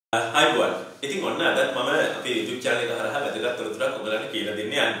Hi everyone. ඉතින් ඔන්න අද මම අපේ YouTube channel එක හරහා වැදගත් තොරතුරක් ඔයගලන්ට කියලා දෙන්න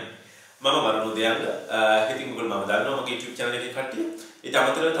යන්නේ. මම වරුණ උදයන්ග. ඉතින් ඔයගොල්ලෝ මම දන්නවා මගේ YouTube channel එකේ කට්ටිය. ඊට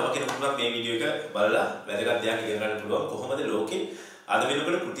අමතරව තව කෙනෙකුට මේ වීඩියෝ එක බලලා වැදගත් දෙයක් ඉගෙන ගන්න පුළුවන්. කොහොමද ලෝකේ අද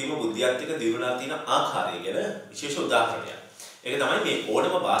වෙනකොට කෘත්‍රිම බුද්ධියත් එක්ක දියුණුවලා තියෙන ආකාරය ගැන විශේෂ උදාහරණයක්. ඒක තමයි මේ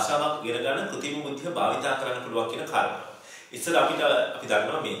ඕනම භාෂාවක් ඉගෙන ගන්න කෘත්‍රිම බුද්ධිය භාවිතා කරන්න පුළුවන් කියන කාරණාව. ඉස්සර අපි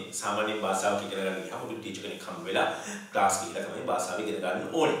දන්නවා මේ සාමාන්‍ය භාෂාවක් ඉගෙන ගන්න ගියාම අපි ටීචර් කෙනෙක් හම් වෙලා ක්ලාස් ගිහලා තමයි භාෂාව ඉගෙන ගන්න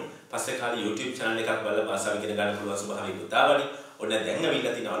ඕනේ. පස්සේ කාලේ YouTube channel එකක් බලලා භාෂාව ඉගෙන ගන්න පුළුවන් ස්වභාවය උදාවනි. ඔන්න දැන්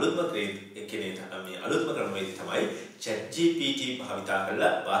ඇවිල්ලා තියෙන අලුත්ම අලුත්ම ක්‍රමවේදය තමයි ChatGPT භාවිතා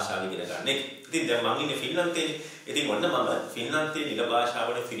කරලා භාෂාව ඉගෙන ගන්න එක. ඉතින් දැන් මම ඉන්නේ ෆින්ලන්තයේ. ඉතින් ඔන්න මම ෆින්ලන්තයේ නිල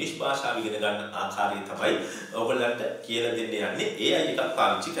භාෂාවට ෆිනිෂ් භාෂාව ඉගෙන ගන්න ආකාරය තමයි ඔයගොල්ලන්ට කියලා දෙන්න යන්නේ. AI එකක්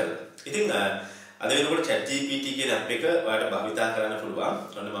පාවිච්චි කරලා. ඉතින් අද වෙනකොට ChatGPT කියන app එක ඔයාලට භාවිතා කරන්න පුළුවන්.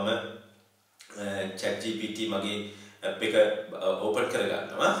 ඔන්න මම ChatGPT මගේ app එක open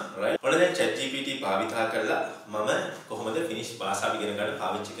කරගන්නවා. right. ඔන්න දැන් ChatGPT භාවිතා කරලා මම කොහොමද Finnish භාෂාව ඉගෙන ගන්න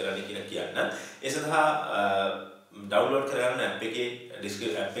පාවිච්චි කරන්නේ කියලා කියන්න. ඒ සඳහා download කරගන්න app එකේ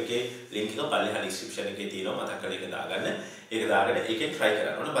link එක පල්ලෙහා description එකේ තියෙනවා. මතක් කරලා ඒක දාගන්න. ඒක දාගෙන ඒකෙන් try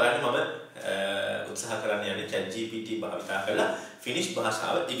කරන්න. ඔන්න බලන්න මම උත්සාහ කරන්න යන්නේ ChatGPT භාවිතා කරලා Finnish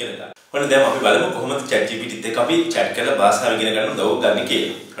භාෂාව ඉගෙන ගන්න. ඔන්න දැන් අපි බලමු කොහොමද ChatGPT එක්ක අපි chat කරලා භාෂාව ඉගෙන ගන්න උදව්වක් ගන්න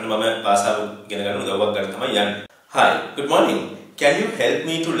කියලා. ඔන්න මම භාෂාව ඉගෙන ගන්න උදව්වක් ගන්න තමයි යන්නේ. Hi, good morning. Can you help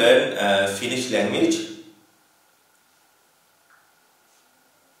me to learn Finnish language?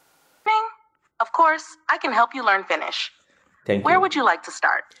 Of course, I can help you learn Finnish. Thank you. Where would you like to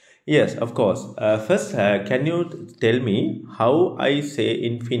start? Yes, of course. First, can you tell me how I say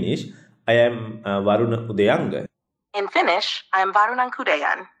in Finnish, I am Varuna Udayanga? In Finnish, I am Varunan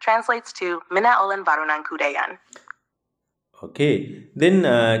Kudejan, translates to Minä olen Varunan Kudejan. Okay. Then,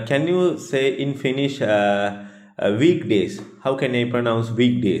 can you say in Finnish weekdays? How can I pronounce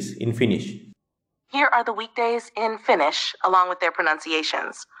weekdays in Finnish? Here are the weekdays in Finnish, along with their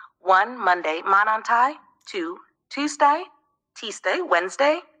pronunciations. 1. Monday, maanantai. 2. Tuesday, tiistai,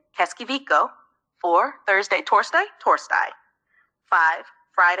 Wednesday, keskiviikko. 4. Thursday, torstai. 5.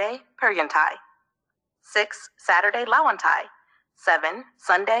 Friday, perjantai. 6. Saturday, lauantai. 7.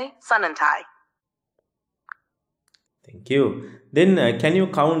 Sunday, sunnuntai. Thank you. Then can you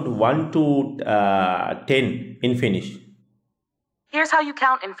count 1 to 10 in Finnish? Here's how you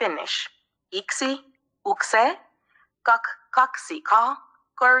count in Finnish. Iksi, ukse, kaksi,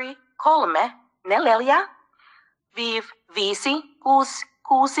 kori, kolme, neljä, viisi,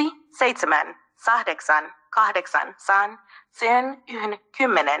 kuusi, seitsemän, kahdeksan, sen,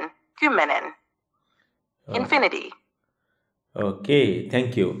 kymmenen. Infinity. Okay,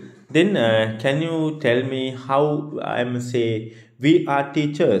 thank you. Then can you tell me how I'm say we are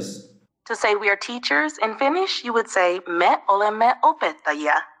teachers? To say we are teachers in Finnish, you would say me olemme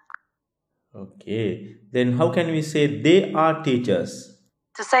opettajia. Okay. Then how can we say they are teachers?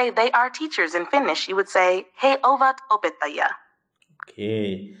 To say they are teachers in Finnish, you would say he ovat opettajia.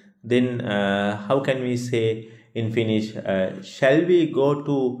 Okay. Then how can we say in Finnish, shall we go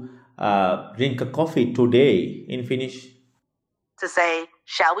to drink a coffee today in Finnish? To say,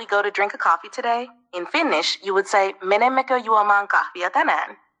 shall we go to drink a coffee today? In Finnish, you would say, menemmekö juomaan kahvia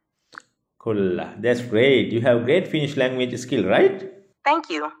tänään? Cool. That's great. You have great Finnish language skill, right?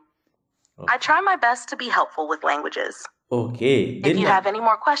 Thank you. Okay. I try my best to be helpful with languages. Okay. If you have any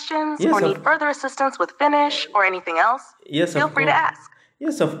more questions or need further assistance with Finnish or anything else, feel free to ask.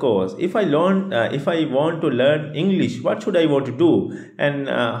 Yes, of course. If I want to learn English, what should I want to do? And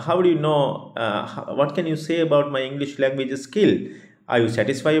how do you know, what can you say about my English language skill? Are you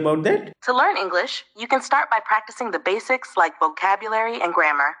satisfied about that? To learn English, you can start by practicing the basics like vocabulary and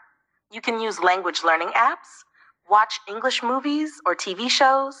grammar. You can use language learning apps, watch English movies or TV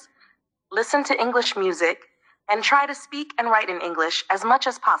shows, listen to English music, and try to speak and write in English as much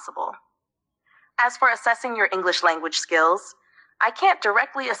as possible. As for assessing your English language skills, I can't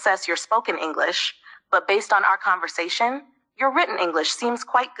directly assess your spoken English, but based on our conversation, your written English seems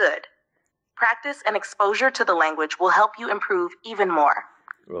quite good. Practice and exposure to the language will help you improve even more.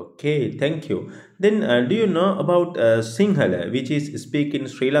 Okay, thank you. Then do you know about Sinhala, which is speaking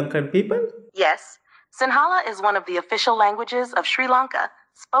Sri Lankan people? Yes, Sinhala is one of the official languages of Sri Lanka,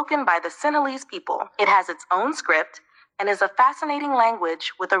 spoken by the Sinhalese people. It has its own script and is a fascinating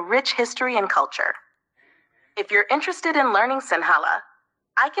language with a rich history and culture. If you're interested in learning Sinhala,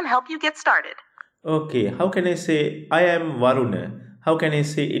 I can help you get started. Okay, how can I say I am Varuna? How can I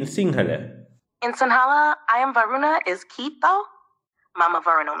say in Sinhala? In Sinhala, I am Varuna is Kito, Mama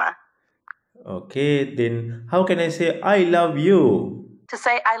Varunuma. Okay, then how can I say I love you? To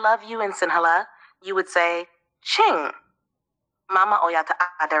say I love you in Sinhala, you would say Ching, Mama oyata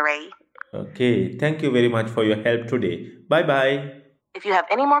adare. Okay, thank you very much for your help today. Bye bye. If you have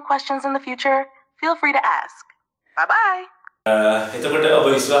any more questions in the future, feel free to ask. Bye bye. එතකොට ඔබ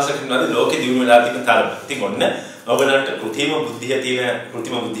විශ්වාස කරනවාද ලෝකෙ දියුණු වෙලා තියෙන තරම? ඉතින් ඔන්න ඔබලන්ට කෘත්‍රිම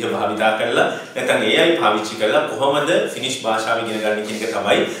බුද්ධිය භාවිතා කරලා නැත්නම් AI පාවිච්චි කරලා කොහොමද ෆිනිෂ් භාෂාව ඉගෙන ගන්න කියන එක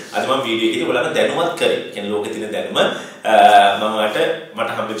තමයි අද මම වීඩියෝ එකේදී ඔයගලන්ට දැනුවත් කරේ. කියන්නේ ලෝකෙ තියෙන දැනුම මට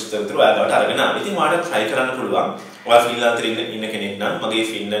හම්බෙච්ච තොරතුරු ඔයාලට අරගෙන ආවා. ඉතින් ඔයාලට try කරන්න පුළුවන්. ඔයා ෆින්ලන්තේ ඉන්න කෙනෙක් නම් මගේ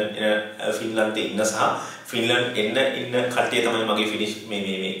ෆින්ලන්තේ ඉන්න සහ ෆින්ලන්ඩ් ඉන්න කට්ටිය තමයි මගේ ෆිනිෂ්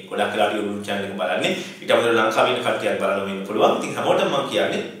මේ ගොඩක් වෙලාට YouTube channel එක බලන්නේ. ඊට අමතරව ලංකාවේ ඉන්න කට්ටියක් බලන්න වෙන්න පුළුවන්. ඉතින් හැමෝටම මම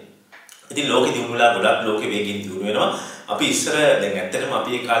කියන්නේ ඉතින් ලෝකෙ දිනුනලා ගොඩක් ලෝකෙ වේගෙන් දිනු වෙනවා. අපි ඉස්සර දැන් ඇත්තටම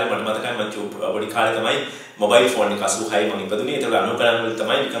අපි ඒ කාලේ මට මතකයි මම පොඩි කාලේ තමයි මොබයිල් ෆෝන් එක 86 මම ඉපදුනේ. ඒක අනුකරණ වල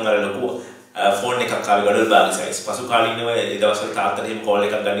තමයි නිකන් අර ලොකු ෆෝන් එකක් ආවේ ගඩොල් බාගේ සයිස්. පසු කාලීනව ඒ දවස්වල තාත්තට එහෙම කෝල්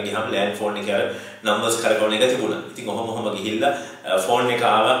එකක් ගන්න ගියාම ලෑන්ඩ් ෆෝන් එකේ අර නම්බර්ස් කරකවන එක තිබුණා. ඉතින් ඔහොම ගිහිල්ලා ෆෝන් එක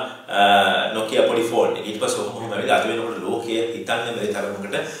ආවා Nokia පොඩි ෆෝන් එක. ඊට පස්සේ ඔහොම ඇවිල්ලා අද වෙනකොට ලෝකයේ හිතන්න බැරි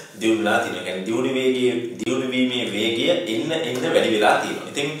තරමකට දියුණුලා තියෙනවා. يعني දියුණු වීමේ වේගය එන්න වැඩි වෙලා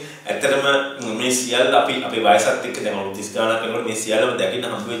තියෙනවා. ඉතින් ඇත්තටම මේ සියල්ල අපි අපේ වයසත් එක්ක දැන් අවුරුදු 30 ගණනක් යනකොට මේ සියල්ලම දැකින්න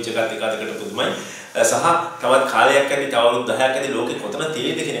හම්බ වෙච්ච එකත් එකකට පුදුමයි. සහ තවත් කාලයක් ඇද්දි තව අවුරුදු 10ක් ඇද්දි ලෝකෙ කොතන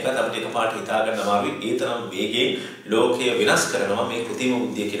තියෙද කියන එකත් අපිට එකපාරට හිතා ගන්න අමාරුයි. ඒ තරම් වේගයෙන් ලෝකය වෙනස් කරනවා මේ කෘත්‍රිම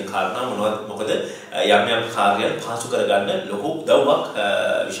බුද්ධිය කියන කාරණා මොකද යම් කාර්යයන් පහසු කරගන්න ලොකු උදව්වක්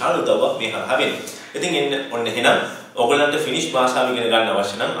විශාල උදව්වක් මේ හරහා වෙනවා. ඉතින් ඔන්න එහෙනම් ඔයගොල්ලන්ට ෆිනිෂ් භාෂාව ඉගෙන ගන්න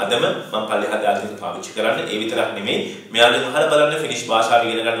අවශ්‍ය නම් අදම මම පල්ලෙහා දාලා තියෙන පාවිච්චි කරන්න. ඒ විතරක් නෙමෙයි මෙයාගෙන් අහලා බලන්න ෆිනිෂ් භාෂාව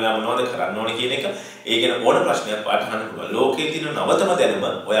ඉගෙන ගන්න ඔයා මොනවද කරන්න ඕනේ කියන එක. ඒ ගැන ඕන ප්‍රශ්නයක් පාට අහන්න පුළුවන්. ලෝකයේ තියෙන නවතම දැනුම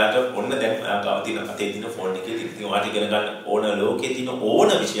ඔයාට ඔන්න දැන් ඔයාගාව තියෙන අතේ තියෙන ෆෝන් එකේ තියෙන ඔයාට ඉගෙන ගන්න ඕන ලෝකයේ තියෙන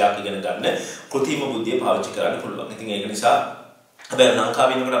ඕන විෂයක් ඉගෙන ගන්න කෘත්‍රිම බුද්ධිය පාවිච්චි කරන්න පුළුවන්. ඉතින් ඒක නිසා හැබැයි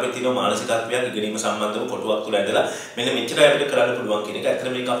ලංකාවේ ඉන්නකොට අපිට තියෙන මානසිකත්වයක් ඉගෙනීම සම්බන්ධව කොටුවක් තුල ඇදලා මෙන්න මෙච්චරයි අපිට කරන්න පුළුවන් කියන එක.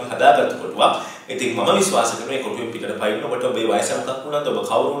 ඇත්තට මේක අපි හදාගත්ත කොටුවක්. ඉතින් මම විශ්වාස කරනවා මේ කොටුවෙන් පිටට පයින්නකොට ඔබේ වයස මොකක් වුණත් ඔබ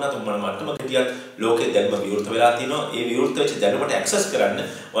කවුරු වුණත් ඔබ මට්ටමක හිටියත් ලෝකේ දැනුම විවෘත වෙලා තිනවා. ඒ විවෘත වෙච්ච දැනුමට ඇක්සස් කරන්න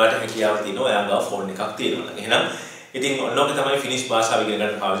ඔයාලට හැකියාව තියෙනවා. ඔයාගාව ෆෝන් එකක් තියෙනවා. එහෙනම් ඉතින් ඔන්නෝක තමයි ෆිනිෂ් භාෂාව ඉගෙන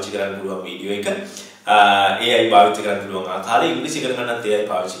ගන්න පාවිච්චි කරන්න පුළුවන් වීඩියෝ එක. AI පාවිච්චි කරන්න පුළුවන් ආකාරය ඉංග්‍රීසි ඉගෙන ගන්නත් AI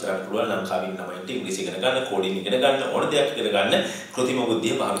පාවිච්චි කරන්න පුළුවන්. ලංකාවේ ඉන්න ළමයින්ට ඉංග්‍රීසි ඉගෙන ගන්න, කෝඩින් ඉගෙන ගන්න, ඕන දෙයක් ඉගෙන ගන්න කෘත්‍රිම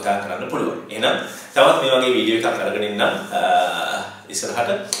බුද්ධිය භාවිතා කරන්න පුළුවන්. එහෙනම් තවත් මේ වගේ වීඩියෝ එකක් අරගෙන ඉන්නම් ඉස්සරහට.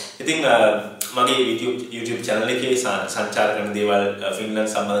 ඉතින් මගේ YouTube channel එකේ සංචාර කරන දේවල්, ෆින්ලන්ඩ්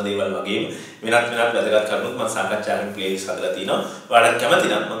සම්බන්ධ දේවල් වගේම වෙනත් වැදගත් කරුණුත් මම සාකච්ඡා කරන playlist හදලා තිනවා. ඔයාලට කැමති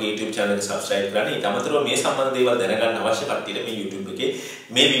නම් මගේ YouTube channel එක subscribe කරන්න. ඊට අමතරව මේ සම්බන්ධ දේවල් දැනගන්න අවශ්‍ය කට්ටියට මේ YouTube එකේ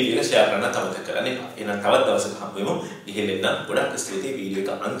මේ වීඩියෝ එක share කරන්න අමතක කරන්න එපා. එහෙනම් තවත් දවසක හම්බ වෙමු. ගිහින් එන්න. ගොඩක් ස්තුතියි වීඩියෝ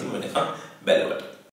එක අන්තිම වෙනකම් බැලුවට.